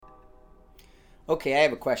Okay, I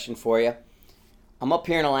have a question for you. I'm up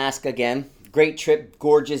here in Alaska again. Great trip,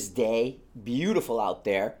 gorgeous day, beautiful out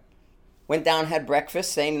there. Went down, had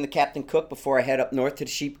breakfast, staying in the Captain Cook before I head up north to the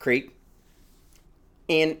Sheep Creek.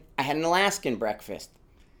 And I had an Alaskan breakfast.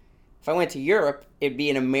 If I went to Europe, it'd be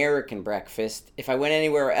an American breakfast. If I went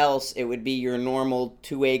anywhere else, it would be your normal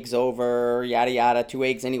 2 eggs over, yada yada, 2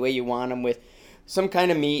 eggs any way you want them with some kind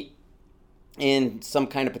of meat and some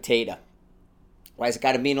kind of potato. Why's it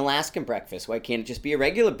got to be an Alaskan breakfast? Why can't it just be a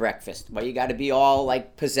regular breakfast? Why you got to be all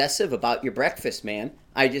like possessive about your breakfast, man?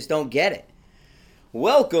 I just don't get it.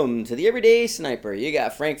 Welcome to the Everyday Sniper. You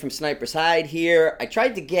got Frank from Sniper's Hide here. I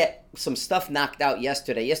tried to get some stuff knocked out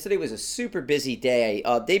yesterday. Yesterday was a super busy day.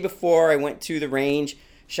 Day before I went to the range,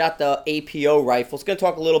 shot the APO rifle. It's going to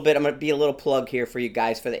talk a little bit. I'm going to be a little plug here for you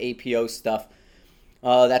guys for the APO stuff.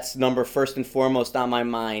 That's number first and foremost on my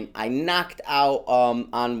mind. I knocked out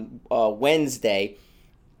on Wednesday.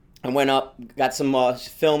 I went up, got some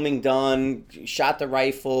filming done, shot the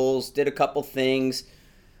rifles, did a couple things.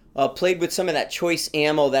 Played with some of that choice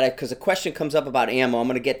ammo because a question comes up about ammo. I'm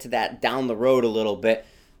going to get to that down the road a little bit.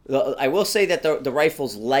 I will say that the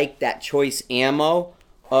rifles like that choice ammo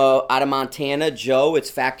out of Montana. Joe, it's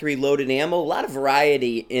factory loaded ammo. A lot of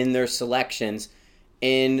variety in their selections.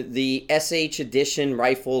 And the SH Edition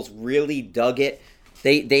rifles really dug it.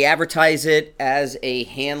 They advertise it as a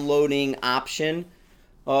hand loading option.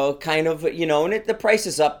 Kind of, and the price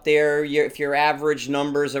is up there. If your average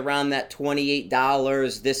number's around that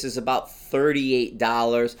 $28, this is about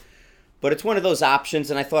 $38. But it's one of those options,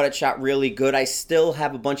 and I thought it shot really good. I still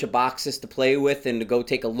have a bunch of boxes to play with and to go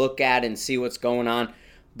take a look at and see what's going on.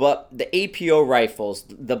 But the APO rifles,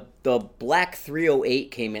 the black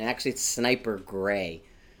 308 came in. Actually, it's sniper gray.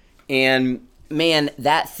 And man,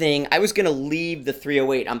 that thing, I was going to leave the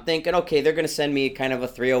 308. I'm thinking, okay, they're going to send me kind of a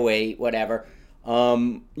 308, whatever.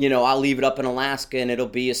 I'll leave it up in Alaska and it'll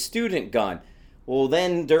be a student gun. Well,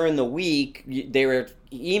 then during the week, they were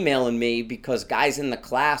emailing me because guys in the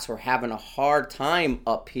class were having a hard time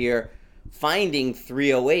up here finding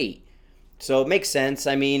 308. So it makes sense.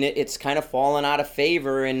 I mean, it's kind of fallen out of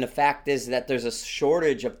favor, and the fact is that there's a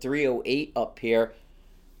shortage of 308 up here,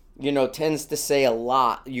 tends to say a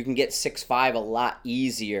lot. You can get 6.5 a lot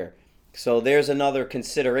easier. So there's another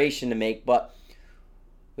consideration to make, but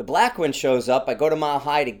the black one shows up. I go to Mile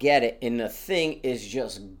High to get it, and the thing is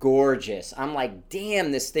just gorgeous. I'm like,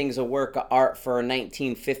 damn, this thing's a work of art for a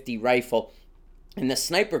 1950 rifle. And the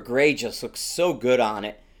sniper gray just looks so good on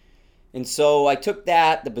it. And so I took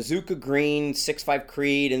that, the bazooka green, 6.5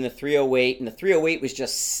 Creed, and the 308. And the 308 was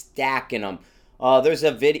just stacking them. There's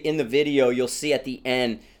in the video, you'll see at the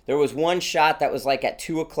end, there was one shot that was like at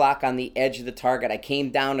 2 o'clock on the edge of the target. I came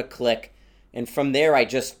down to click, and from there I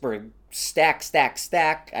just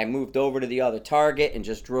stack. I moved over to the other target and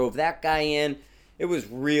just drove that guy in. It was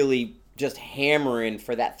really just hammering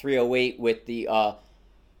for that 308 with the, I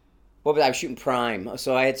was shooting prime.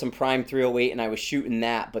 So I had some prime 308 and I was shooting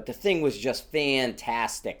that. But the thing was just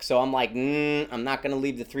fantastic. So I'm like, I'm not going to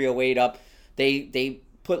leave the 308 up. They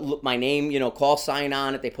put my name, call sign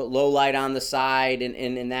on it. They put low light on the side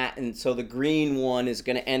and that. And so the green one is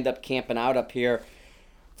going to end up camping out up here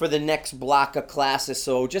for the next block of classes,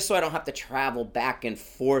 so just so I don't have to travel back and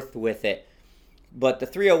forth with it. But the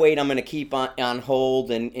 308 I'm going to keep on hold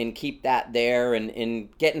and keep that there,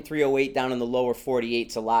 and getting 308 down in the lower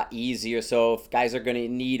 48's a lot easier, so if guys are going to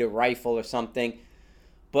need a rifle or something.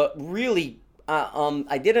 But really,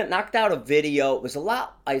 I knocked out a video. It was a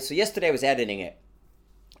lot. So yesterday I was editing it.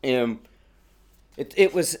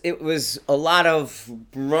 It was a lot of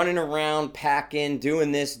running around, packing,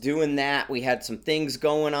 doing this, doing that. We had some things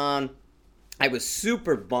going on. I was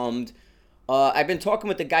super bummed. I've been talking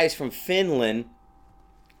with the guys from Finland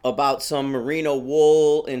about some merino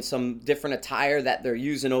wool and some different attire that they're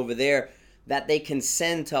using over there that they can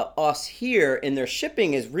send to us here, and their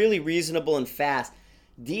shipping is really reasonable and fast.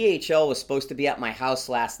 DHL was supposed to be at my house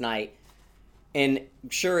last night. And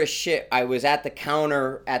sure as shit, I was at the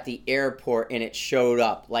counter at the airport and it showed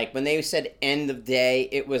up. Like when they said end of day,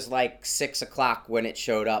 it was like 6 o'clock when it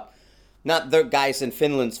showed up. Not the guys in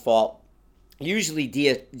Finland's fault. Usually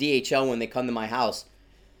DHL, when they come to my house,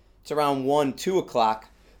 it's around 1, 2 o'clock.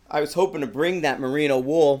 I was hoping to bring that merino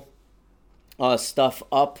wool stuff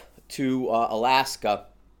up to Alaska.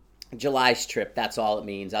 July's trip, that's all it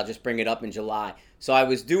means. I'll just bring it up in July. So I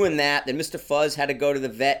was doing that. Then Mr. Fuzz had to go to the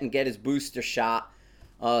vet and get his booster shot.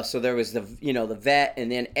 So there was the vet,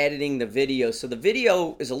 and then editing the video. So the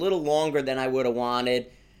video is a little longer than I would have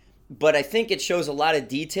wanted, but I think it shows a lot of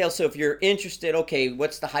detail. So if you're interested, okay,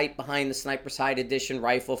 what's the hype behind the Sniper's Hide Edition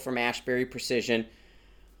rifle from Ashbury Precision?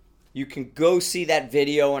 you can go see that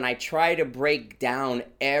video, and I try to break down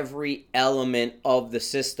every element of the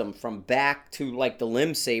system from back to like the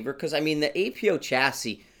limb saver, because I mean the APO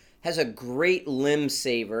chassis has a great limb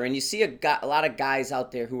saver, and you see a lot of guys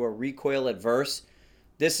out there who are recoil adverse.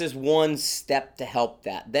 This is one step to help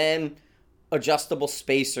that. Then adjustable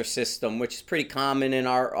spacer system, which is pretty common in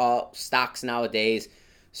our stocks nowadays.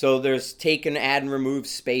 So there's take and add and remove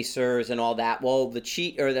spacers and all that. Well,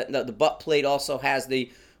 the butt plate also has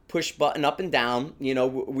the push button up and down. You know,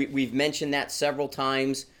 we've mentioned that several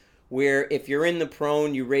times, where if you're in the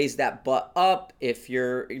prone, you raise that butt up. If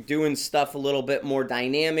you're doing stuff a little bit more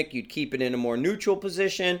dynamic, you'd keep it in a more neutral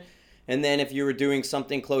position. And then if you were doing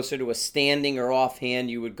something closer to a standing or offhand,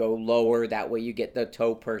 you would go lower. That way you get the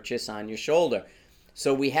toe purchase on your shoulder.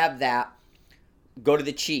 So we have that. Go to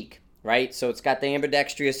the cheek, right? So it's got the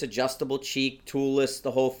ambidextrous adjustable cheek, toolless,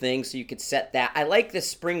 the whole thing. So you could set that. I like the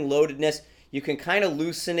spring loadedness. You can kind of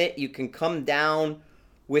loosen it. You can come down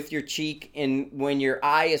with your cheek, and when your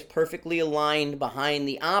eye is perfectly aligned behind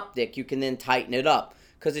the optic, you can then tighten it up,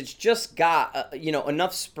 because it's just got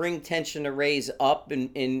enough spring tension to raise up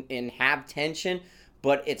and have tension,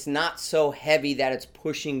 but it's not so heavy that it's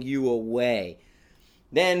pushing you away.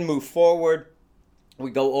 Then move forward. We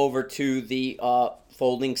go over to the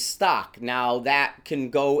folding stock. Now that can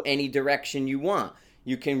go any direction you want.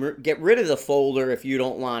 You can get rid of the folder if you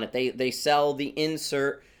don't want it. They sell the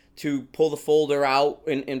insert to pull the folder out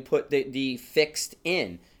and put the fixed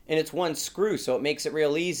in. And it's one screw, so it makes it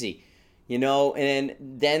real easy. And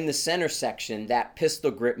then the center section, that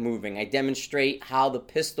pistol grip moving. I demonstrate how the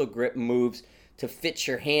pistol grip moves to fit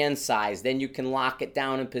your hand size. Then you can lock it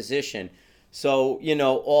down in position. So,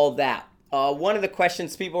 all that. One of the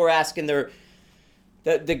questions people were asking, with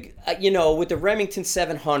the Remington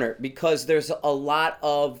 700, because there's a lot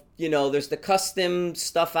of, there's the custom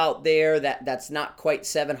stuff out there that's not quite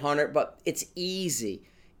 700, but it's easy.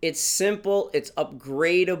 It's simple. It's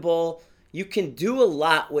upgradable. You can do a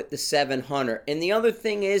lot with the 700. And the other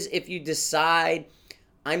thing is, if you decide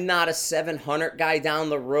I'm not a 700 guy down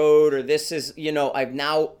the road, or this is, I've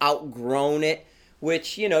now outgrown it,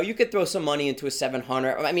 which, you could throw some money into a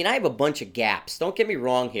 700. I mean, I have a bunch of gaps. Don't get me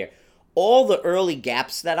wrong here. All the early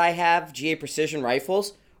gaps that I have, GA Precision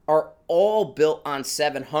Rifles, are all built on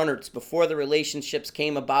 700s before the relationships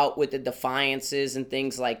came about with the Defiances and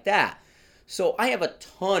things like that. So I have a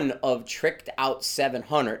ton of tricked out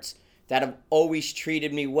 700s that have always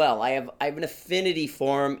treated me well. I have an affinity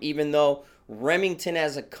for them, even though Remington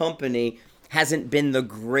as a company hasn't been the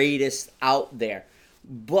greatest out there.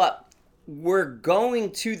 But we're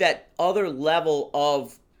going to that other level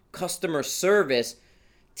of customer service,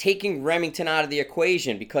 taking Remington out of the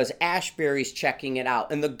equation, because Ashbury's checking it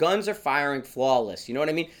out and the guns are firing flawless. You know what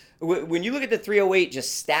I mean? When you look at the 308,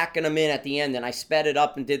 just stacking them in at the end, and I sped it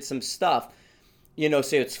up and did some stuff, so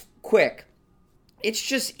it's quick. It's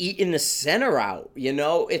just eating the center out,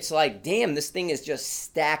 It's like, damn, this thing is just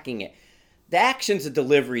stacking it. The action's a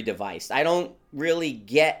delivery device. I don't really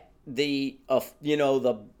get the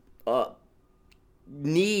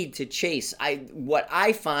need to chase. What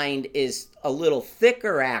I find is a little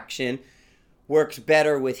thicker action works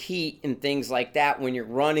better with heat and things like that when you're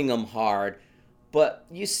running them hard. But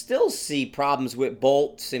you still see problems with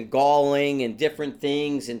bolts and galling and different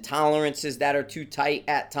things and tolerances that are too tight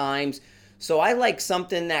at times. So I like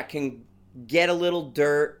something that can get a little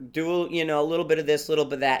dirt, do a little bit of this, a little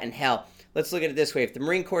bit of that, and hell, let's look at it this way. If the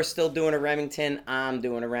Marine Corps is still doing a Remington, I'm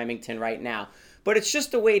doing a Remington right now. But it's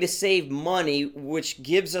just a way to save money, which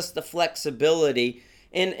gives us the flexibility.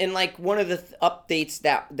 And like one of the updates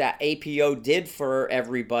that APO did for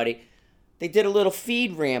everybody, they did a little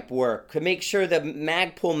feed ramp work to make sure the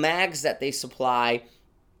Magpul mags that they supply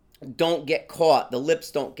don't get caught. The lips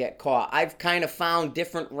don't get caught. I've kind of found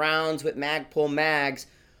different rounds with Magpul mags,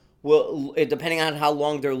 well, depending on how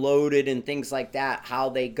long they're loaded and things like that, how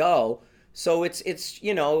they go. So it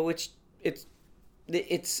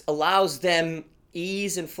allows them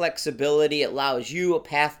ease and flexibility. It allows you a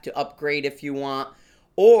path to upgrade if you want,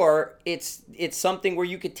 or it's something where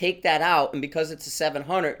you could take that out, and because it's a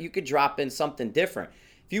 700, you could drop in something different.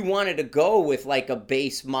 If you wanted to go with like a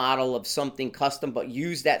base model of something custom but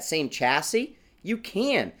use that same chassis, you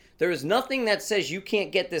can. There is nothing that says you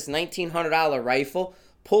can't get this $1,900 rifle,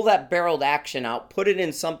 pull that barreled action out, put it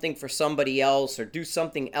in something for somebody else, or do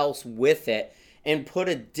something else with it, and put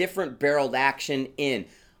a different barreled action in.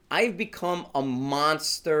 I've become a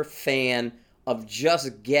monster fan of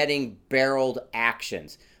just getting barreled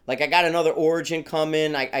actions. Like I got another Origin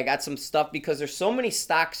coming. I got some stuff because there's so many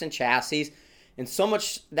stocks and chassis and so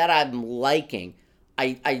much that I'm liking.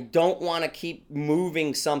 I don't want to keep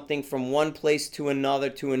moving something from one place to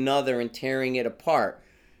another and tearing it apart.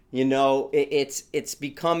 You know, it's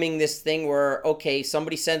becoming this thing where, okay,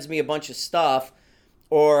 somebody sends me a bunch of stuff,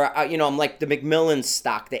 or, I'm like the McMillan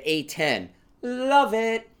stock, the A10. Love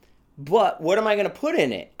it. But what am I going to put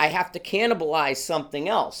in it? I have to cannibalize something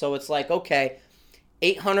else. So it's like, okay,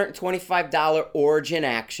 $825 Origin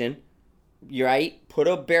Action, right? Put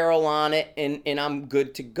a barrel on it and I'm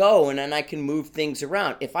good to go. And then I can move things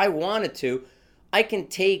around. If I wanted to, I can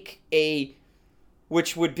take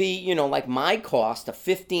which would be, like my cost, a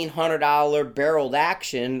 $1,500 barreled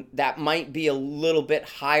Action that might be a little bit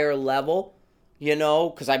higher level,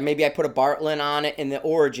 because maybe I put a Bartlett on it in the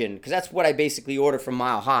Origin, because that's what I basically order from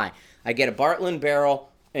Mile High. I get a Bartlett barrel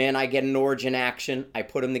and I get an Origin Action. I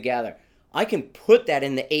put them together. I can put that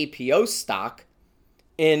in the APO stock,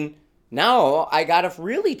 and now I got a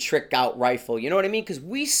really tricked out rifle. You know what I mean? Because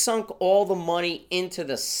we sunk all the money into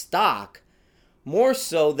the stock more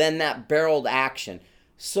so than that barreled Action.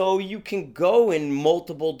 So you can go in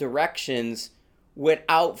multiple directions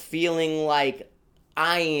without feeling like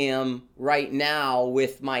I am right now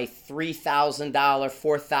with my $3,000,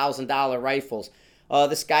 $4,000 rifles.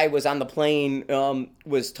 This guy was on the plane,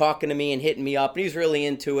 was talking to me and hitting me up, and he's really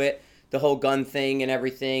into it, the whole gun thing and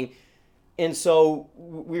everything. And so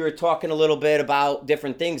we were talking a little bit about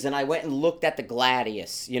different things, and I went and looked at the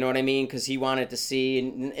Gladius, you know what I mean? Because he wanted to see,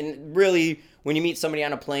 and really, when you meet somebody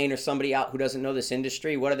on a plane or somebody out who doesn't know this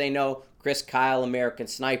industry, what do they know? Chris Kyle, American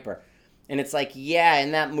Sniper. And it's like, yeah,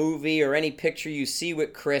 in that movie or any picture you see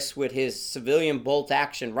with Chris with his civilian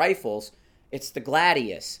bolt-action rifles, it's the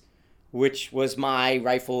Gladius, which was my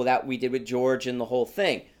rifle that we did with George and the whole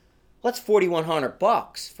thing. Well, that's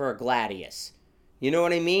 $4,100 for a Gladius. You know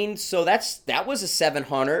what I mean? So that was a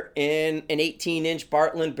 $700 in an 18-inch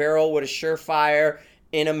Bartlett barrel with a Surefire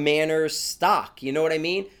in a Manners stock. You know what I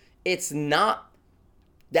mean? It's not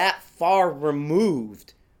that far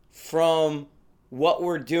removed from what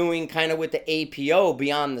we're doing kind of with the APO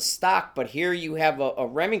beyond the stock. But here you have a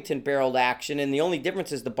Remington barreled Action, and the only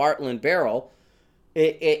difference is the Bartlett barrel.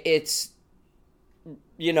 It's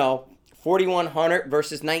 $4,100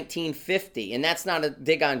 versus $1,950, and that's not a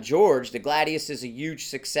dig on George. The Gladius is a huge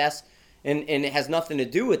success, and it has nothing to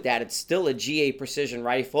do with that. It's still a GA precision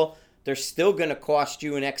rifle. They're still going to cost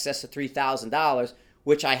you in excess of $3,000,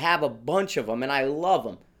 which I have a bunch of them, and I love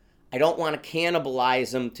them. I don't want to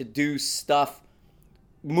cannibalize them to do stuff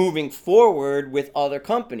moving forward with other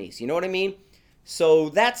companies. You know what I mean? So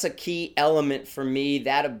that's a key element for me,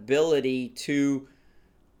 that ability to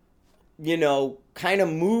kind of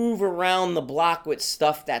move around the block with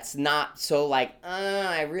stuff that's not so like,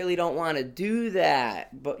 I really don't want to do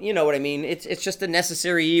that. But you know what I mean? It's just a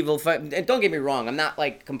necessary evil. And don't get me wrong, I'm not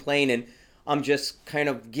like complaining. I'm just kind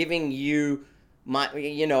of giving you my,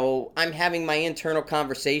 I'm having my internal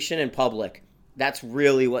conversation in public. That's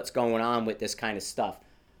really what's going on with this kind of stuff.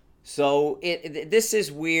 So this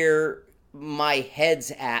is where my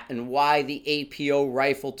head's at, and why the APO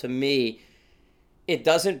rifle to me, it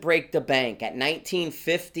doesn't break the bank. At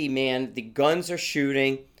 $1,950, man, the guns are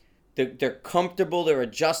shooting. They're comfortable. They're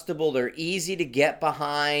adjustable. They're easy to get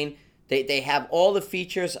behind. They have all the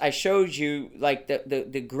features. I showed you, like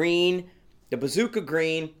the green, the bazooka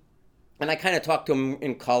green, and I kind of talked to them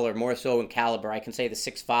in color, more so in caliber. I can say the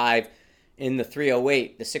 6.5 in the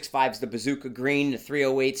 308. The 6.5 is the bazooka green. The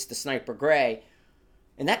 308's the sniper gray.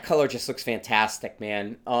 And that color just looks fantastic,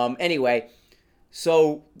 man. Anyway,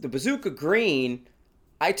 so the bazooka green,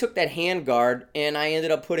 I took that handguard and I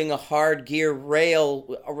ended up putting a hard gear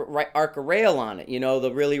rail, Arca rail on it,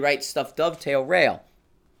 the really right stuff dovetail rail.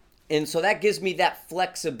 And so that gives me that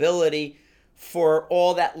flexibility for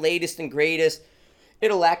all that latest and greatest.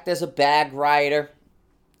 It'll act as a bag rider.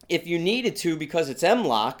 If you needed to, because it's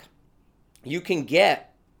M-LOK, you can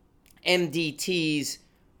get MDT's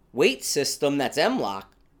weight system that's M-LOK.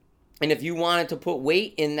 And if you wanted to put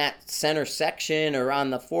weight in that center section or on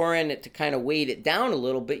the forend to kind of weight it down a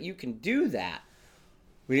little bit, you can do that.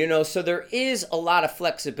 So there is a lot of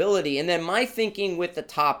flexibility. And then my thinking with the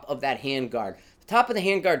top of that handguard. The top of the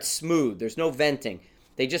handguard's smooth. There's no venting.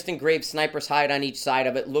 They just engraved sniper's hide on each side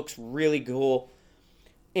of it. Looks really cool.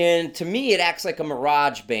 And to me, it acts like a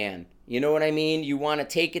Mirage band. You know what I mean? You want to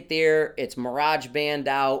take it there. It's Mirage band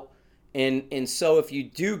out. And so if you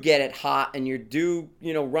do get it hot and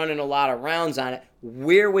you're running a lot of rounds on it,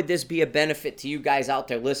 where would this be a benefit to you guys out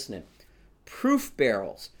there listening? Proof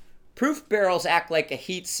barrels. Proof barrels act like a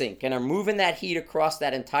heat sink and are moving that heat across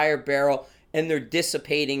that entire barrel, and they're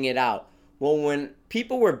dissipating it out. Well, when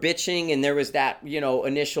people were bitching and there was that,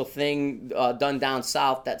 initial thing done down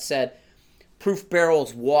south that said proof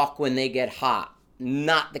barrels walk when they get hot.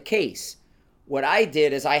 not the case. What I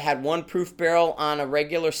did is I had one proof barrel on a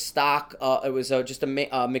regular stock. It was just a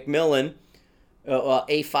Macmillan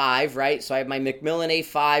A5, right? So I have my Macmillan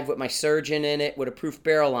A5 with my Surgeon in it with a proof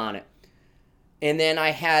barrel on it. And then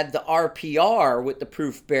I had the RPR with the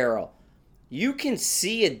proof barrel. You can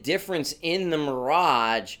see a difference in the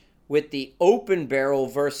Mirage with the open barrel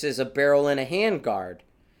versus a barrel in a handguard.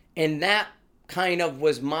 And that kind of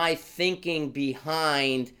was my thinking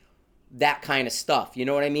behind that kind of stuff. You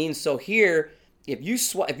know what I mean? So here, if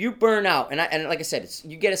you burn out, and like I said,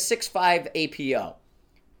 you get a 6.5 APO,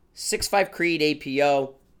 6.5 Creed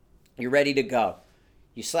APO, you're ready to go.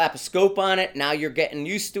 You slap a scope on it, now you're getting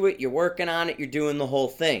used to it, you're working on it, you're doing the whole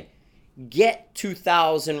thing. Get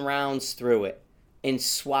 2,000 rounds through it and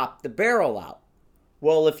swap the barrel out.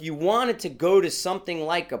 Well, if you wanted to go to something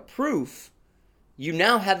like a proof, you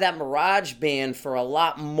now have that Mirage band for a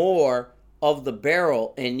lot more of the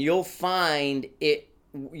barrel, and you'll find it,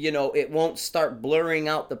 it won't start blurring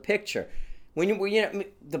out the picture.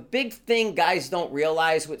 The big thing guys don't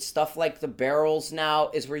realize with stuff like the barrels now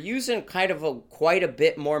is we're using kind of quite a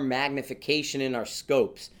bit more magnification in our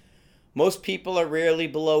scopes. Most people are rarely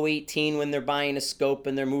below 18 when they're buying a scope,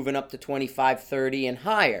 and they're moving up to 25, 30 and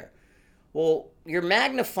higher. Well, you're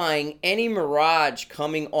magnifying any Mirage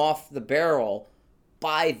coming off the barrel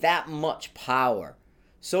by that much power.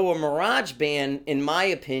 So a Mirage band, in my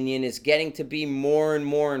opinion, is getting to be more and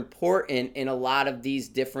more important in a lot of these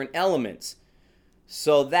different elements.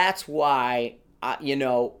 So that's why,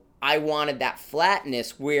 I wanted that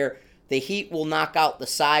flatness where the heat will knock out the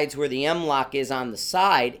sides where the M-lock is on the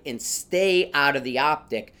side and stay out of the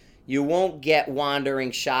optic. You won't get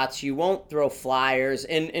wandering shots. You won't throw flyers.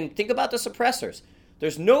 And think about the suppressors.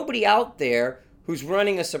 There's nobody out there who's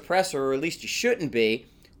running a suppressor, or at least you shouldn't be,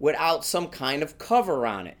 without some kind of cover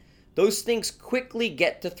on it. Those things quickly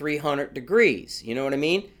get to 300 degrees. You know what I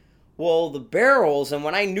mean? Well, the barrels, and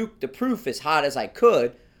when I nuked the proof as hot as I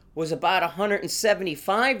could, was about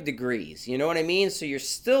 175 degrees. You know what I mean? So you're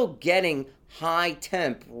still getting high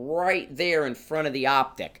temp right there in front of the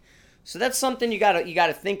optic. So that's something you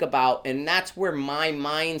gotta think about, and that's where my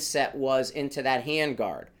mindset was into that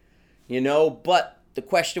handguard. But the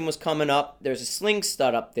question was coming up, there's a sling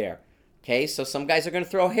stud up there. Okay, so some guys are going to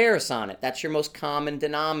throw Harris on it. That's your most common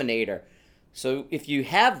denominator. So if you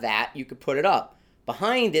have that, you could put it up.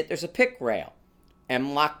 Behind it, there's a pick rail,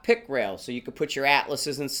 M-lock pick rail, so you could put your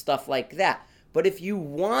Atlases and stuff like that. But if you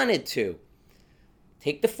wanted to,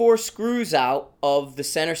 take the 4 screws out of the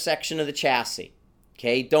center section of the chassis.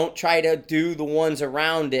 Okay, don't try to do the ones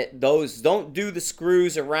around it. Don't do the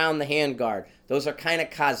screws around the handguard. Those are kind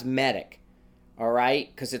of cosmetic, all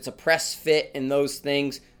right? Because it's a press fit and those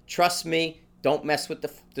things. Trust me, don't mess with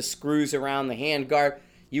the screws around the handguard.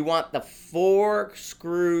 You want the 4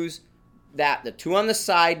 screws, the 2 on the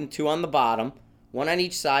side and 2 on the bottom, 1 on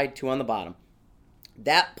each side, 2 on the bottom.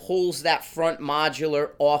 That pulls that front modular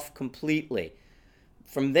off completely.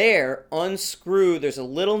 From there, unscrew, there's a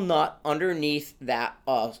little nut underneath that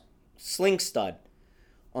sling stud.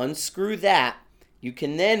 Unscrew that. You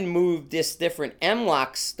can then move this different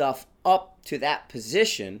M-lock stuff up to that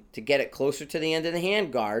position to get it closer to the end of the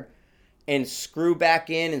handguard and screw back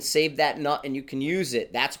in and save that nut, and you can use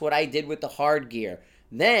it. That's what I did with the hard gear.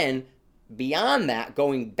 Then, beyond that,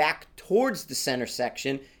 going back towards the center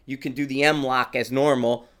section, you can do the M-lock as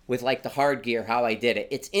normal with like the hard gear, how I did it.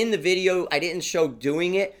 It's in the video. I didn't show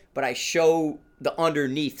doing it, but I show the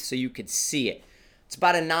underneath so you could see it. It's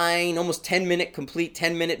about a 9, almost 10-minute, complete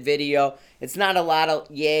 10-minute video. It's not a lot of,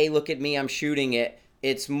 yay, look at me, I'm shooting it.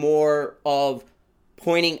 It's more of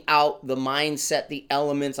pointing out the mindset, the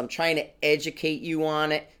elements. I'm trying to educate you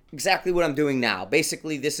on it. Exactly what I'm doing now.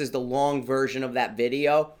 Basically, this is the long version of that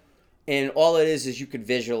video. And all it is you could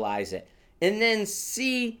visualize it. And then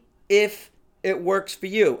see if it works for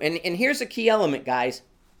you. And here's a key element, guys,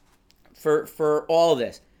 for all of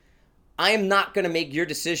this. I am not going to make your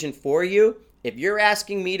decision for you. If you're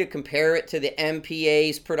asking me to compare it to the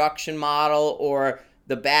MPA's production model or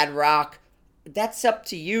the Bad Rock, that's up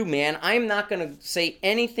to you, man. I'm not going to say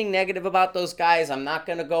anything negative about those guys. I'm not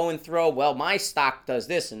going to go and throw, well, my stock does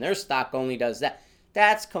this and their stock only does that.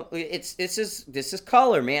 This is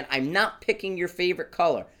color, man. I'm not picking your favorite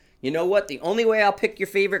color. You know what? The only way I'll pick your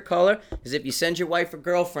favorite color is if you send your wife or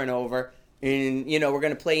girlfriend over and, we're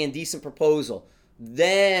going to play Indecent Proposal.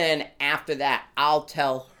 Then after that, I'll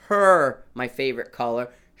tell her my favorite color.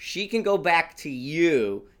 She can go back to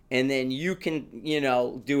you, and then you can,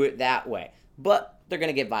 do it that way. But they're going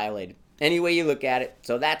to get violated any way you look at it.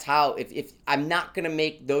 So that's how, if I'm not going to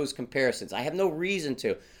make those comparisons. I have no reason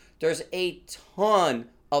to. There's a ton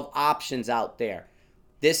of options out there.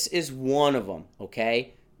 This is one of them,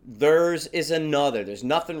 okay? Theirs is another. There's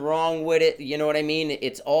nothing wrong with it. You know what I mean?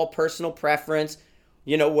 It's all personal preference.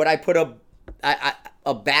 Would I put a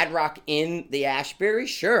Bad Rock in the Ashbury?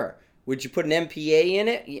 Sure. Would you put an MPA in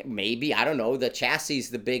it? Yeah, maybe. I don't know. The chassis is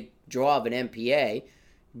the big draw of an MPA.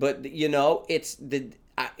 But,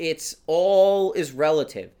 it's all is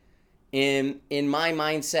relative. In my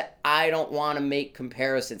mindset, I don't want to make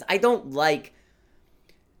comparisons. I don't like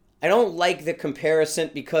the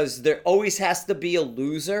comparison because there always has to be a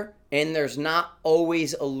loser, and there's not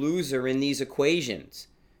always a loser in these equations.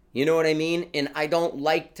 You know what I mean? And I don't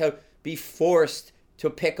like to be forced to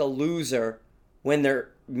pick a loser when there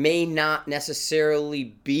may not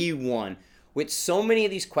necessarily be one. With so many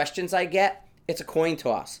of these questions I get, it's a coin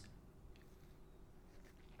toss.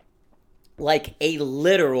 Like a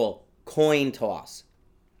literal coin toss.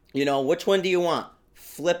 Which one do you want?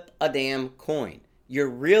 Flip a damn coin. You're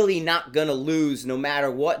really not going to lose no matter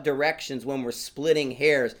what directions when we're splitting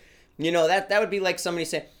hairs. That would be like somebody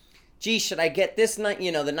saying, gee, should I get this night,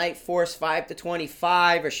 the Night Force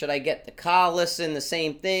 5-25, or should I get the Collison, the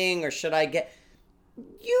same thing, or should I get...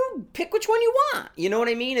 You pick which one you want. You know what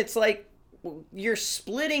I mean? It's like you're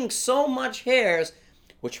splitting so much hairs.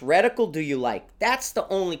 Which reticle do you like? That's the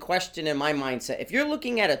only question in my mindset. If you're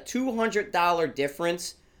looking at a $200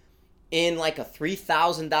 difference in like a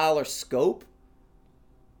 $3,000 scope,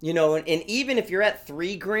 and even if you're at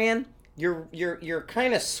 $3,000, your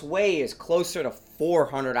kind of sway is closer to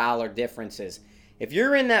 $400 differences. If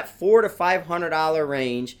you're in that $400 to $500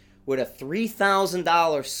 range with a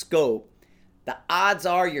 $3,000 scope, the odds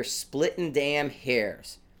are you're splitting damn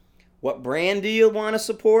hairs. What brand do you want to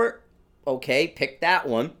support? Okay, pick that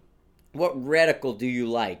one. What reticle do you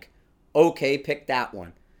like? Okay, pick that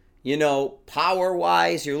one.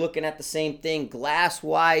 Power-wise, you're looking at the same thing.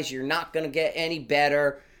 Glass-wise, you're not going to get any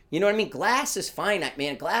better. You know what I mean? Glass is finite,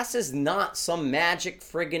 man. Glass is not some magic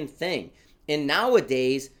friggin' thing. And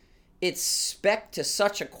nowadays, it's spec'd to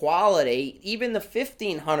such a quality. Even the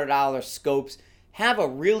 $1,500 scopes have a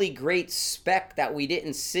really great spec that we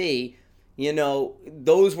didn't see.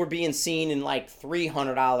 Those were being seen in like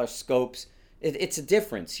 $300 scopes. It's a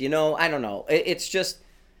difference, I don't know. It's just,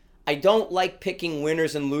 I don't like picking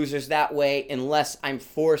winners and losers that way unless they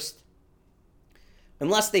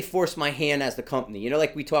force my hand as the company.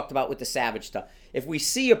 Like we talked about with the Savage stuff. If we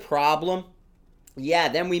see a problem, yeah,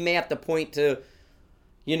 then we may have to point to,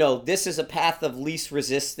 this is a path of least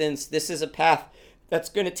resistance. This is a path that's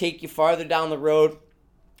going to take you farther down the road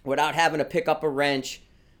without having to pick up a wrench.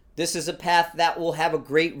 This is a path that will have a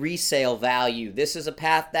great resale value. This is a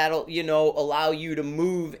path that'll, allow you to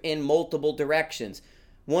move in multiple directions.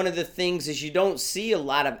 One of the things is you don't see a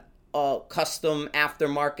lot of custom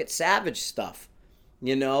aftermarket Savage stuff,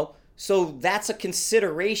 So that's a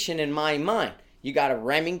consideration in my mind. You got a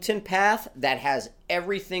Remington path that has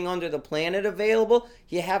everything under the planet available.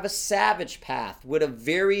 You have a Savage path with a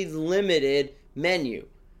very limited menu,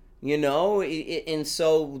 And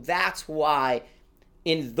so that's why...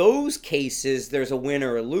 in those cases, there's a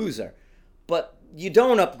winner or a loser. But you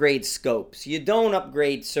don't upgrade scopes. You don't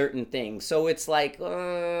upgrade certain things. So it's like,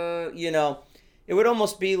 it would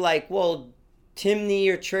almost be like, well, Timney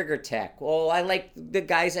or Trigger Tech. Well, I like the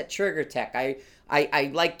guys at Trigger Tech.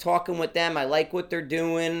 I like talking with them. I like what they're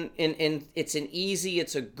doing. And it's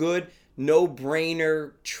it's a good,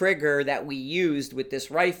 no-brainer trigger that we used with this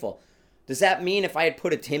rifle. Does that mean if I had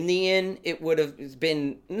put a Timney in, it would have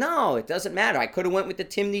been... No, it doesn't matter. I could have went with the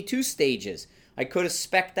Timney 2 stages. I could have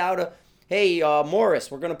spec'd out hey, Morris,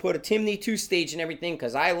 we're going to put a Timney 2 stage and everything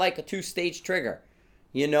because I like a 2-stage trigger.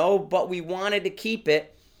 But we wanted to keep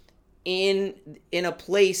it in a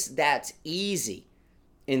place that's easy.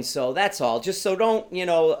 And so that's all. Just so don't,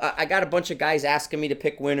 I got a bunch of guys asking me to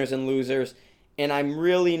pick winners and losers, and I'm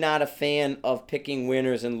really not a fan of picking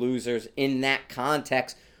winners and losers in that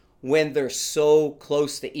context when they're so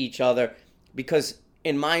close to each other, because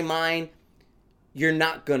in my mind, you're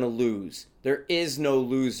not going to lose. There is no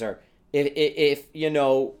loser. If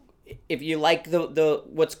you like the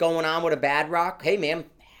what's going on with a Bad Rock, hey man,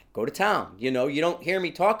 go to town. You don't hear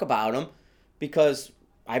me talk about them because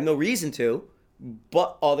I have no reason to,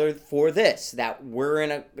 but other for this, that we're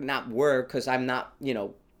in a, not we're, because I'm not,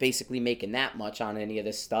 basically making that much on any of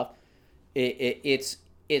this stuff. It's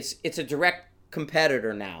a direct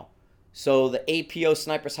competitor now. So the APO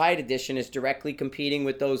Sniper's Hide Edition is directly competing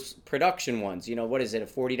with those production ones. What is it, a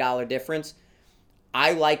 $40 difference?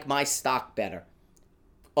 I like my stock better.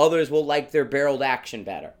 Others will like their barreled action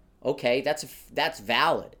better. Okay, that's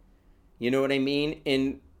valid. You know what I mean?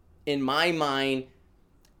 In my mind,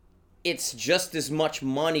 it's just as much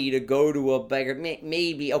money to go to a bigger,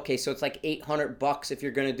 maybe, okay, so it's like $800 if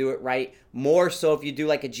you're going to do it right. More so if you do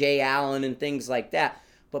like a J. Allen and things like that.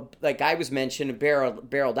 But like I was mentioning,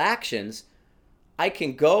 barreled actions, I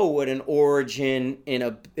can go with an Origin in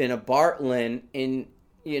a Bartlein and,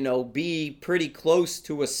 be pretty close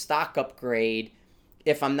to a stock upgrade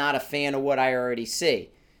if I'm not a fan of what I already see.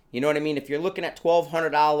 You know what I mean? If you're looking at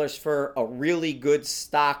 $1,200 for a really good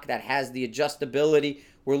stock that has the adjustability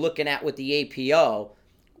we're looking at with the APO,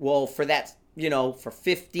 well, for that, for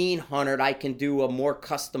 $1,500, I can do a more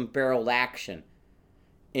custom barreled action.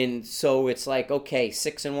 And so it's like, okay,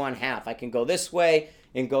 6 1/2. I can go this way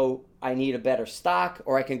and go, I need a better stock,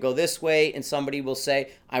 or I can go this way and somebody will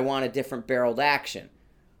say, I want a different barreled action.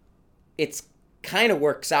 It's kind of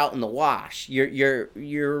works out in the wash. You're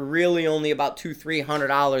really only about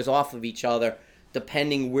 $200-$300 off of each other,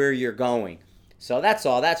 depending where you're going. So that's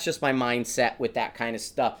all. That's just my mindset with that kind of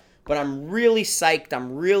stuff. But I'm really psyched.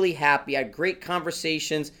 I'm really happy. I had great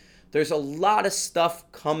conversations. There's a lot of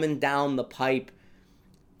stuff coming down the pipe.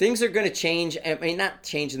 Things are going to change. I mean, not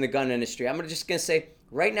change in the gun industry. I'm just going to say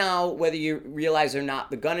right now, whether you realize or not,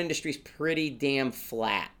 the gun industry is pretty damn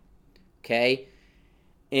flat. Okay?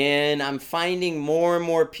 And I'm finding more and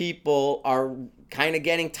more people are kind of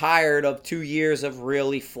getting tired of 2 years of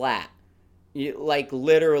really flat. Like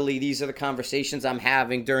literally, these are the conversations I'm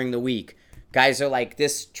having during the week. Guys are like,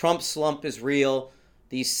 this Trump slump is real.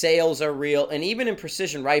 These sales are real. And even in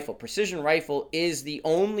precision rifle is the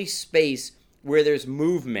only space where there's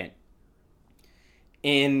movement.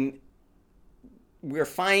 And we're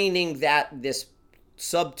finding that this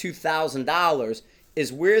sub $2,000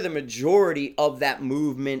 is where the majority of that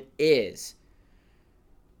movement is.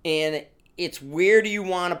 And it's where do you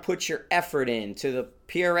want to put your effort in? To the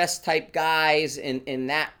PRS type guys and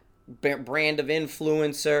that brand of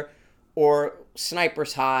influencer, or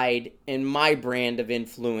Sniper's Hide and my brand of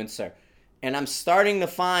influencer. And I'm starting to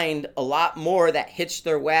find a lot more that hitched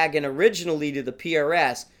their wagon originally to the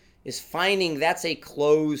PRS is finding that's a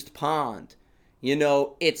closed pond.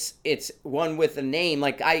 It's one with a name.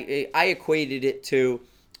 Like I equated it to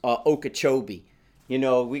Okeechobee.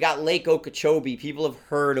 We got Lake Okeechobee. People have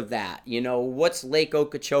heard of that. What's Lake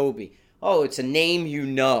Okeechobee? Oh, it's a name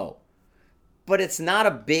but it's not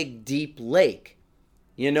a big, deep lake.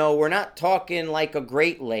 We're not talking like a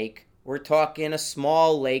Great Lake. We're talking a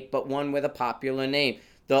small lake, but one with a popular name.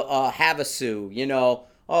 The Havasu,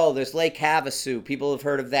 there's Lake Havasu. People have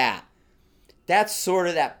heard of that. That's sort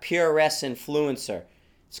of that PRS influencer.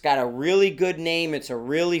 It's got a really good name. It's a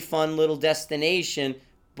really fun little destination,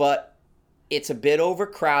 but it's a bit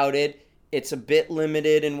overcrowded. It's a bit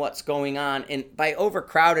limited in what's going on. And by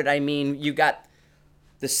overcrowded, I mean you got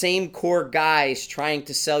the same core guys trying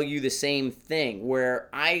to sell you the same thing. Where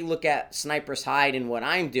I look at Sniper's Hide and what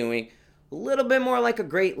I'm doing, a little bit more like a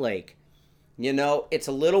Great Lake. It's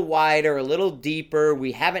a little wider, a little deeper.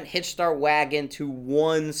 We haven't hitched our wagon to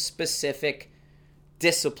one specific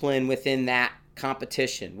discipline within that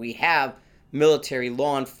competition. We have military,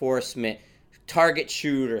 law enforcement, target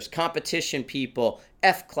shooters, competition people,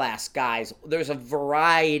 F-class guys. There's a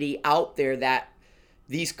variety out there that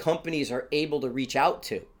these companies are able to reach out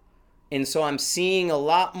to. And so I'm seeing a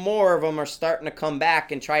lot more of them are starting to come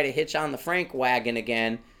back and try to hitch on the Frank wagon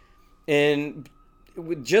again. And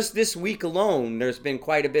just this week alone, there's been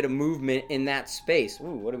quite a bit of movement in that space.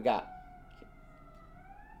 Ooh, what do we got?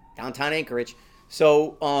 Downtown Anchorage.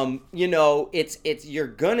 So, it's you're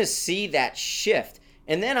going to see that shift.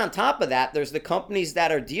 And then on top of that, there's the companies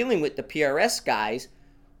that are dealing with the PRS guys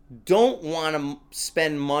don't want to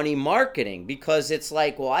spend money marketing because it's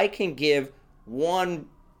like, well, I can give one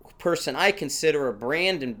person I consider a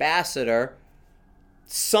brand ambassador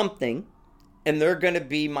something, and they're going to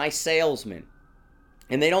be my salesman.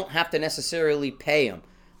 And they don't have to necessarily pay them.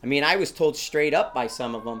 I mean, I was told straight up by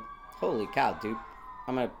some of them, holy cow, dude.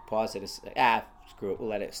 I'm going to pause it. Screw it. We'll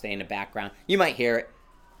let it stay in the background. You might hear it.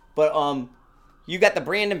 But you got the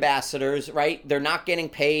brand ambassadors, right? They're not getting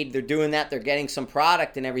paid. They're doing that. They're getting some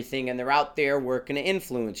product and everything, and they're out there working to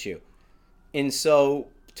influence you. And so,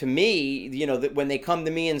 to me, when they come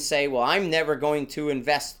to me and say, well, I'm never going to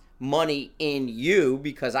invest money in you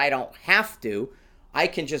because I don't have to. I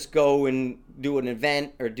can just go and do an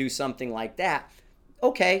event or do something like that.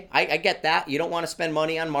 Okay, I get that. You don't want to spend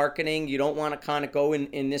money on marketing. You don't want to kind of go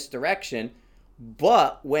in this direction.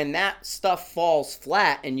 But when that stuff falls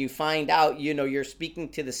flat and you find out, you're speaking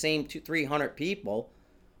to the same 200-300 people,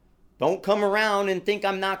 don't come around and think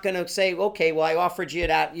I'm not going to say, okay, well, I offered you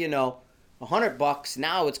that, $100.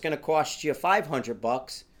 Now it's going to cost you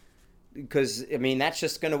 $500 because, I mean, that's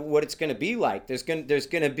just what it's going to be like. There's going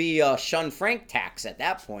to be a Shun Frank tax at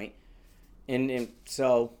that point. And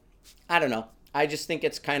so, I don't know. I just think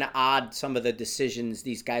it's kind of odd, some of the decisions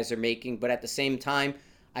these guys are making. But at the same time,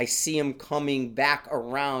 I see them coming back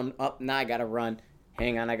around. Oh, now I got to run.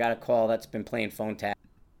 Hang on, I got a call that's been playing phone tag.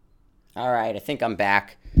 All right, I think I'm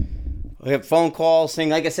back. We have phone calls saying,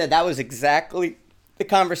 like I said, that was exactly the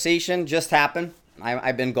conversation just happened.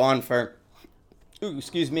 I've been gone for,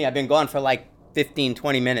 I've been gone for like 15,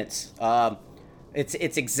 20 minutes.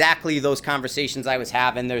 It's exactly those conversations I was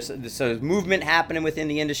having. There's movement happening within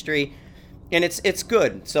the industry, and it's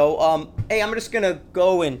good. So, hey, I'm just going to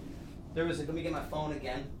go and, let me get my phone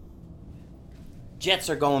again.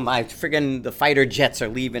 Jets are going by. Friggin' the fighter jets are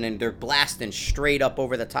leaving, and they're blasting straight up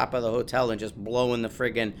over the top of the hotel and just blowing the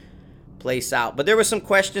friggin' place out. But there were some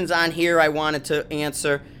questions on here I wanted to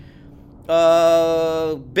answer.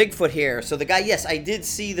 Bigfoot here. So the guy, yes, I did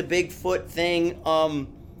see the Bigfoot thing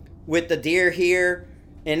with the deer here.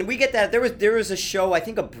 And we get that. There was a show, I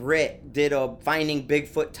think a Brit did a Finding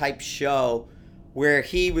Bigfoot type show where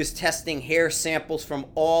he was testing hair samples from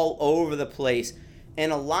all over the place.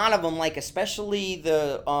 And a lot of them, like especially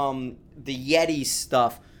the Yeti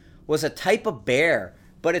stuff, was a type of bear.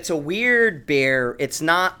 But it's a weird bear.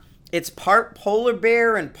 It's part polar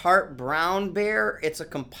bear and part brown bear. It's a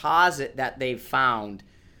composite that they've found.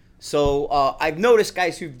 So I've noticed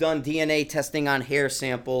guys who've done DNA testing on hair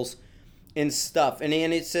samples and stuff. And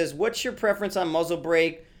then it says, what's your preference on muzzle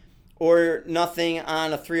brake or nothing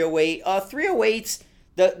on a 308? 308s,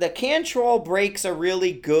 the Cantrol brakes are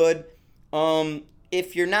really good.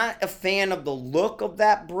 If you're not a fan of the look of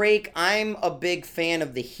that brake, I'm a big fan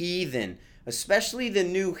of the Heathen, especially the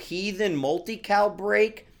new Heathen multi-cal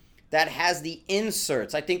brake that has the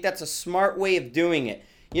inserts. I think that's a smart way of doing it.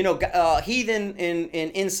 You know, Heathen and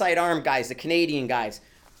Inside Arm guys, the Canadian guys,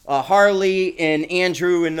 Harley and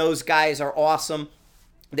Andrew and those guys are awesome.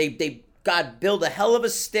 They build a hell of a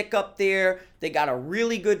stick up there. They got a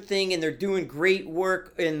really good thing, and they're doing great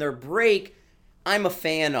work in their brake. I'm a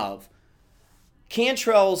fan of.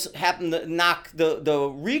 Cantrells happen to knock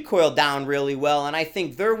the recoil down really well, and I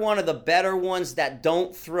think they're one of the better ones that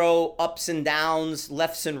don't throw ups and downs,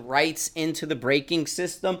 lefts and rights into the braking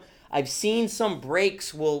system. I've seen some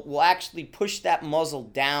brakes will actually push that muzzle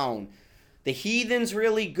down. The Heathen's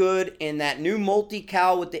really good, and that new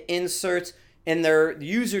multi-cal with the inserts and their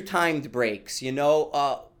user-timed brakes, you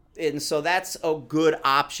know. And so that's a good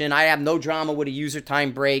option. I have no drama with a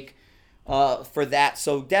user-timed brake. For that,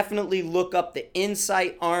 so definitely look up the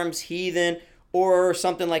Insight Arms Heathen, or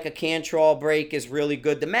something like a Cantrol brake is really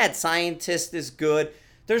good. The Mad Scientist is good.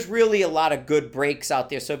 There's really a lot of good brakes out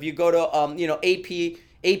there. So if you go to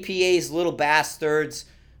APA's Little Bastards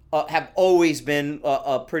have always been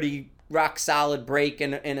a pretty rock solid brake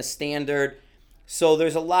and a standard. So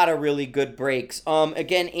there's a lot of really good brakes.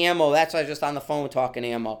 Again, ammo. That's why I was just on the phone talking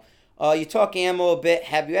ammo. You talk ammo a bit.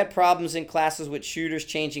 Have you had problems in classes with shooters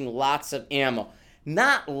changing lots of ammo?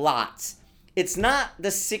 Not lots. It's not the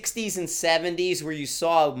 60s and 70s where you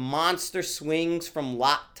saw monster swings from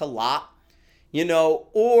lot to lot, you know,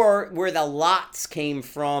 or where the lots came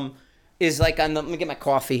from is like on the, let me get my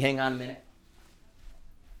coffee, hang on a minute.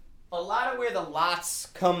 A lot of where the lots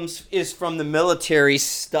comes is from the military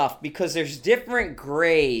stuff, because there's different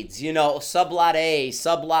grades, you know, sublot A,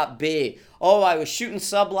 sublot B. Oh, I was shooting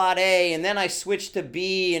sublot A and then I switched to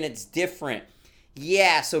B and it's different.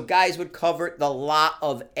 Yeah, so guys would cover the lot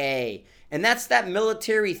of A. And that's that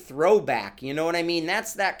military throwback, you know what I mean?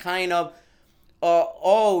 That's that kind of,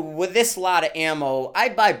 with this lot of ammo,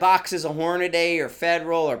 I'd buy boxes of Hornady or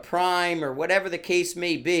Federal or Prime or whatever the case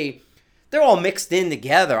may be. They're all mixed in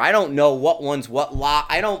together. I don't know what one's what lot.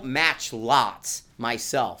 I don't match lots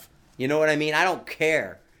myself. You know what I mean? I don't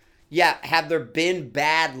care. Yeah, have there been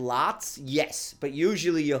bad lots? Yes, but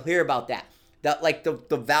usually you'll hear about that. Like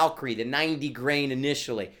the Valkyrie, the 90 grain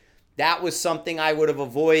initially. That was something I would have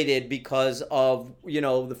avoided because of, you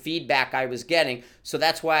know, the feedback I was getting. So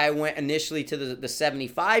that's why I went initially to the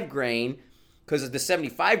 75 grain, because the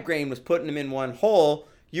 75 grain was putting them in one hole.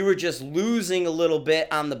 You were just losing a little bit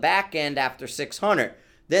on the back end after 600.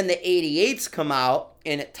 Then the 88s come out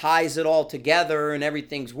and it ties it all together and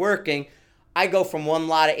everything's working. I go from one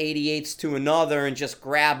lot of 88s to another and just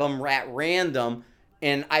grab them at random,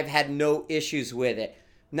 and I've had no issues with it.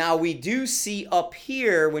 Now, we do see up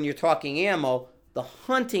here, when you're talking ammo, the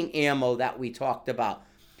hunting ammo that we talked about.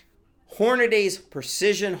 Hornady's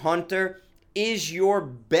Precision Hunter is your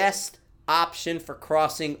best option for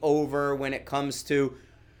crossing over when it comes to,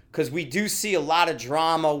 because we do see a lot of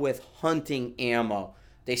drama with hunting ammo.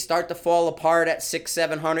 They start to fall apart at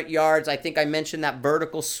 600-700 yards. I think I mentioned that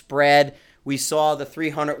vertical spread. We saw the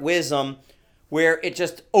 300 Wisdom where it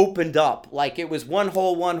just opened up. Like it was one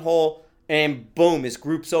hole, And boom, his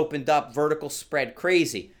groups opened up, vertical spread,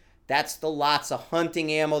 crazy. That's the lots of hunting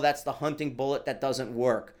ammo. That's the hunting bullet that doesn't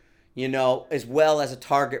work, as well as a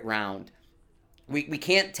target round. We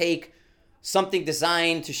can't take something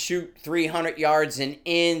designed to shoot 300 yards and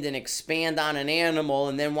end and expand on an animal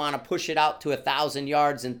and then want to push it out to 1,000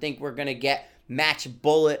 yards and think we're going to get match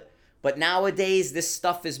bullet. But nowadays, this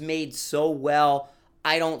stuff is made so well,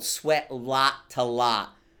 I don't sweat lot to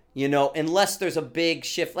lot, unless there's a big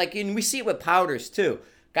shift. And we see it with powders, too.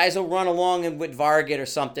 Guys will run along and with Varget or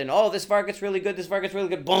something. Oh, this Varget's really good. This Varget's really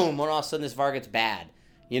good. Boom. And all of a sudden, this Varget's bad.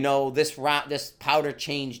 This powder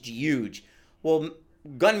changed huge. Well,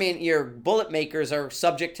 your bullet makers are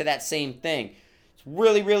subject to that same thing. It's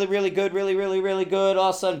really, really, really good, really, really, really good. All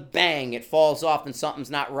of a sudden, bang, it falls off and something's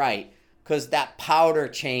not right because that powder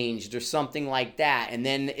changed or something like that. And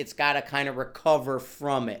then it's got to kind of recover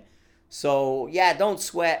from it. So, yeah, don't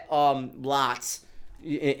sweat lots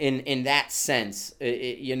in that sense,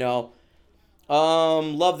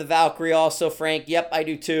 Love the Valkyrie also, Frank. Yep, I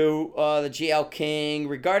do too. The GL King.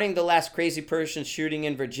 Regarding the last crazy person shooting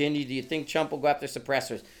in Virginia, do you think Chump will go after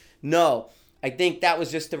suppressors? No. I think that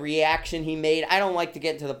was just the reaction he made. I don't like to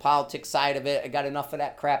get into the politics side of it. I got enough of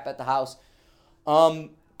that crap at the house.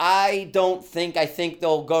 I think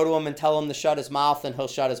they'll go to him and tell him to shut his mouth, and he'll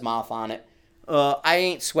shut his mouth on it. I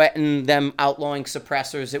ain't sweating them outlawing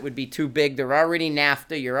suppressors. It would be too big. They're already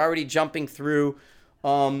NAFTA. You're already jumping through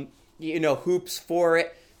hoops for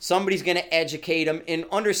it. Somebody's going to educate him and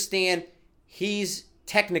understand he's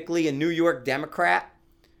technically a New York Democrat.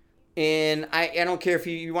 And I don't care if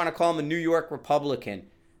you want to call him a New York Republican.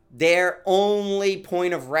 Their only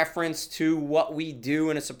point of reference to what we do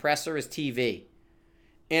in a suppressor is TV.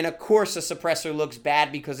 And of course a suppressor looks bad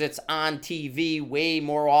because it's on TV way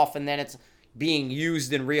more often than it's being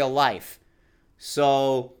used in real life.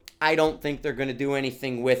 So I don't think they're going to do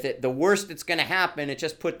anything with it. The worst that's going to happen is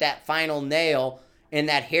just put that final nail in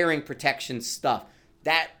that hearing protection stuff.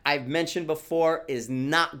 That I've mentioned before is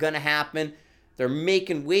not going to happen. They're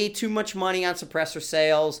making way too much money on suppressor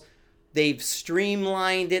sales. They've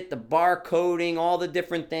streamlined it, the barcoding, all the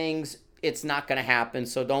different things. It's not going to happen.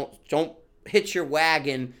 So don't hitch your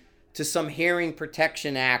wagon to some hearing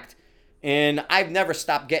protection act. And I've never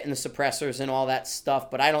stopped getting the suppressors and all that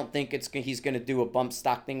stuff, but I don't think he's going to do a bump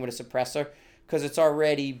stock thing with a suppressor because it's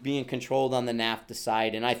already being controlled on the NAFTA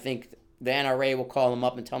side. And I think the NRA will call him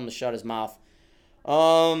up and tell him to shut his mouth.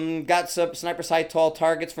 Got some sniper sight tall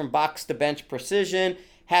targets from box to bench precision.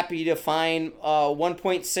 Happy to find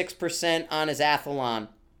 1.6% on his Athlon.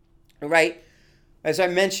 Right? As I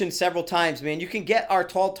mentioned several times, man, you can get our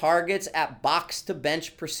tall targets at box to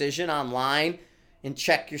bench precision online and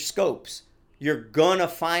check your scopes. You're gonna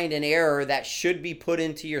find an error that should be put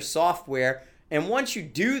into your software. And once you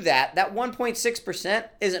do that, that 1.6%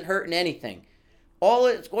 isn't hurting anything. All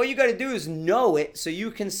you got to do is know it so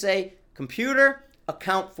you can say, computer,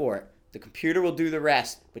 account for it. The computer will do the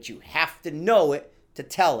rest, but you have to know it to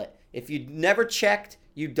tell it. If you never checked,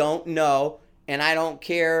 you don't know, and I don't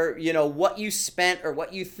care, what you spent or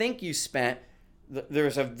what you think you spent.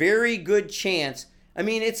 There's a very good chance. I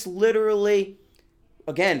mean, it's literally,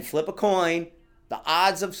 again, flip a coin. The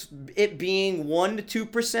odds of it being 1% to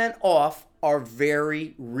 2% off are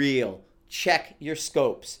very real. Check your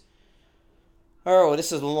scopes. Oh,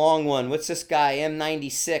 this is a long one. What's this guy?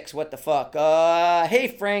 M96. What the fuck? Hey,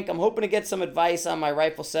 Frank. I'm hoping to get some advice on my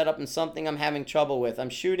rifle setup and something I'm having trouble with. I'm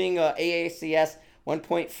shooting AACS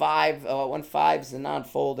 1.5. 1.5 is the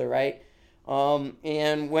non-folder, right?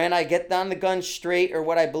 And when I get down the gun straight, or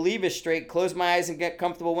what I believe is straight, close my eyes and get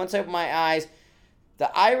comfortable. Once I open my eyes,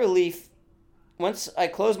 the eye relief... Once I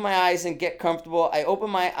close my eyes and get comfortable, I open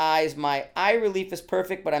my eyes. My eye relief is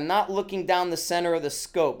perfect, but I'm not looking down the center of the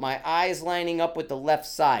scope. My eye is lining up with the left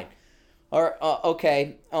side.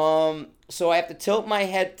 Okay. So I have to tilt my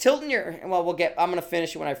head. I'm going to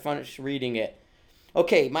finish it when I finish reading it.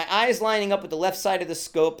 Okay, my eye is lining up with the left side of the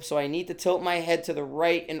scope, so I need to tilt my head to the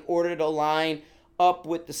right in order to line up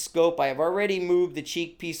with the scope. I have already moved the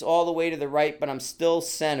cheek piece all the way to the right, but I'm still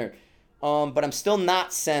centered. But I'm still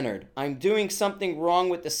not centered. I'm doing something wrong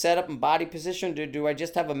with the setup and body position. Do I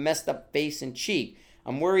just have a messed up face and cheek?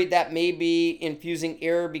 I'm worried that may be infusing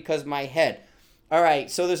error because of my head. All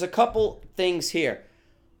right, so there's a couple things here.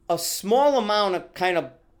 A small amount of kind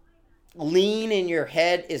of lean in your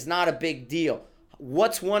head is not a big deal.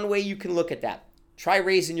 What's one way you can look at that? Try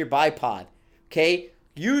raising your bipod, okay?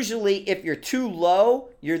 Usually, if you're too low,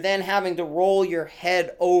 you're then having to roll your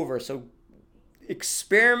head over. So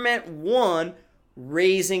experiment 1,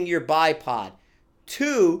 raising your bipod.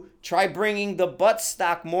 2, try bringing the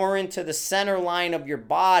buttstock more into the center line of your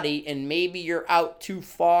body, and maybe you're out too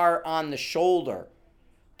far on the shoulder.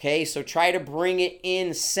 Okay, so try to bring it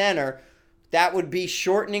in center. That would be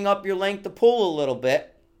shortening up your length of pull a little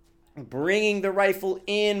bit, bringing the rifle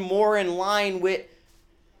in more in line with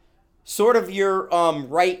sort of your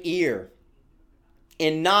right ear,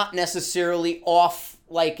 and not necessarily off.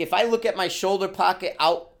 Like if I look at my shoulder pocket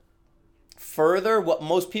out further, what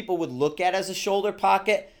most people would look at as a shoulder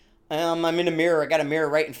pocket, I'm in a mirror. I got a mirror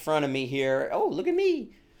right in front of me here. Oh, look at me.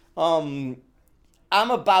 I'm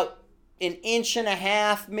about 1.5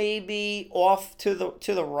 inches maybe off to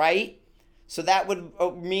the right. So that would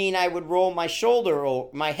mean I would roll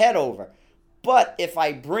my head over. But if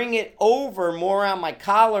I bring it over more on my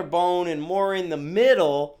collarbone and more in the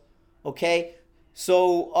middle, okay,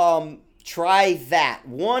 so try that.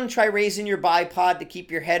 1, try raising your bipod to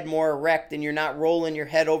keep your head more erect and you're not rolling your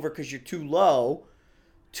head over because you're too low.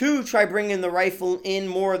 2, try bringing the rifle in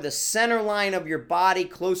more the center line of your body,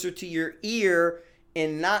 closer to your ear,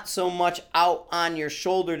 and not so much out on your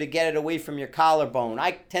shoulder to get it away from your collarbone.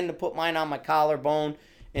 I tend to put mine on my collarbone,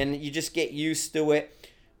 and you just get used to it.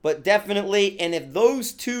 But definitely, and if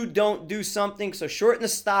those 2 don't do something, so shorten the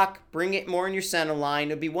stock, bring it more in your center line.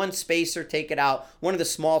 It'll be 1 spacer, take it out, one of the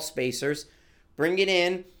small spacers. Bring it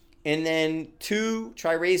in, and then 2,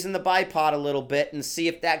 try raising the bipod a little bit and see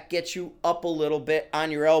if that gets you up a little bit on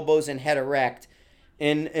your elbows and head erect.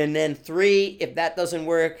 And then 3, if that doesn't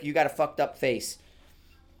work, you got a fucked up face.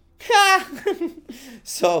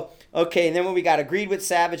 So, okay, and then what we got? Agreed with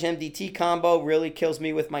Savage MDT combo. Really kills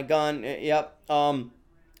me with my gun. Yep.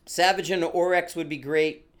 Savage and the Orex would be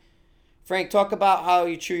great. Frank, talk about how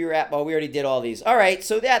you chew your APO. We already did all these. All right,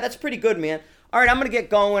 so yeah, that's pretty good, man. All right, I'm going to get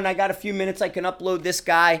going. I got a few minutes. I can upload this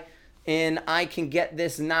guy, and I can get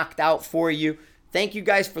this knocked out for you. Thank you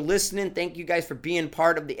guys for listening. Thank you guys for being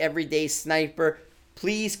part of the Everyday Sniper.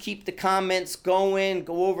 Please keep the comments going.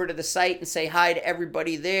 Go over to the site and say hi to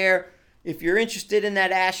everybody there. If you're interested in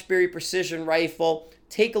that Ashbury precision rifle,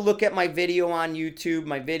 take a look at my video on YouTube,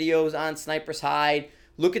 my videos on Sniper's Hide.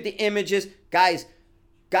 Look at the images. Guys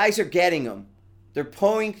are getting them. They're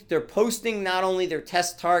posting not only their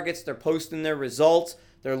test targets, they're posting their results.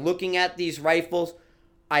 They're looking at these rifles.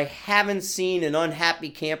 I haven't seen an unhappy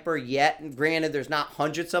camper yet. And granted, there's not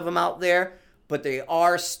hundreds of them out there, but they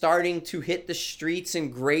are starting to hit the streets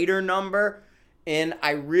in greater number. And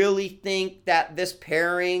I really think that this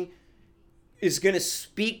pairing is going to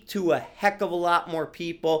speak to a heck of a lot more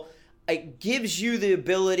people. It gives you the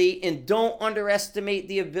ability, and don't underestimate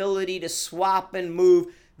the ability to swap and move.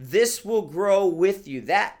 This will grow with you.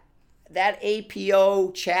 That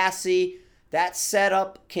APO chassis, that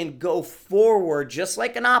setup can go forward just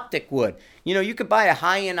like an optic would. You know, you could buy a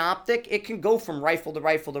high-end optic. It can go from rifle to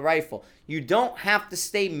rifle to rifle. You don't have to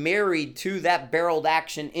stay married to that barreled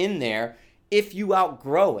action in there if you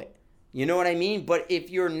outgrow it. You know what I mean? But if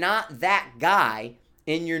you're not that guy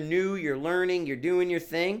and you're new, you're learning, you're doing your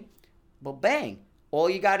thing, well, bang. All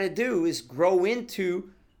you got to do is grow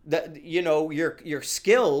into your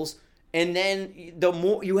skills, and then the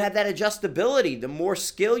more you have that adjustability, the more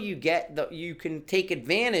skill you get, you can take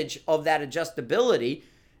advantage of that adjustability,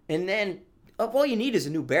 and then all you need is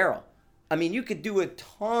a new barrel. I mean, you could do a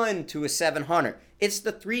ton to a 700. It's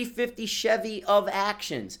the 350 Chevy of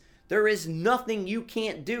actions. There is nothing you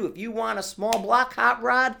can't do. If you want a small block hot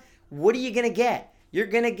rod, what are you going to get? You're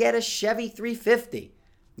going to get a Chevy 350.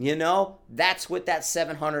 You know, that's what that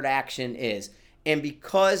 700 action is. And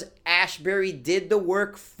because Ashbury did the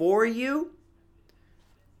work for you,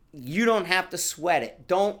 you don't have to sweat it.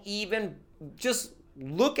 Don't even, just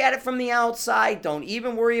look at it from the outside. Don't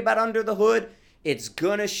even worry about under the hood. It's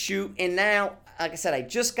going to shoot. And now, like I said, I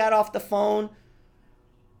just got off the phone.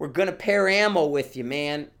 We're going to pair ammo with you,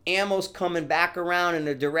 man. Ammo's coming back around in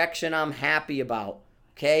a direction I'm happy about,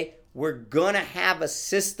 okay? We're going to have a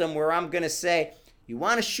system where I'm going to say, you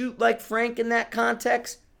want to shoot like Frank in that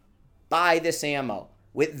context? Buy this ammo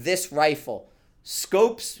with this rifle.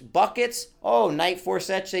 Scopes, buckets, oh, Night Force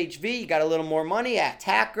HHV, you got a little more money.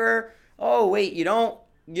 Attacker, oh, wait, you don't,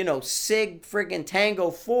 SIG friggin'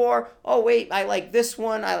 Tango 4. Oh, wait, I like this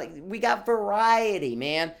one. We got variety,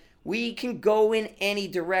 man. We can go in any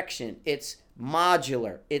direction. It's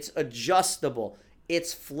modular. It's adjustable.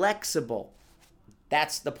 It's flexible.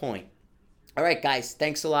 That's the point. All right, guys,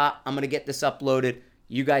 thanks a lot. I'm going to get this uploaded.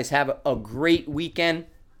 You guys have a great weekend.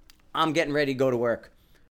 I'm getting ready to go to work.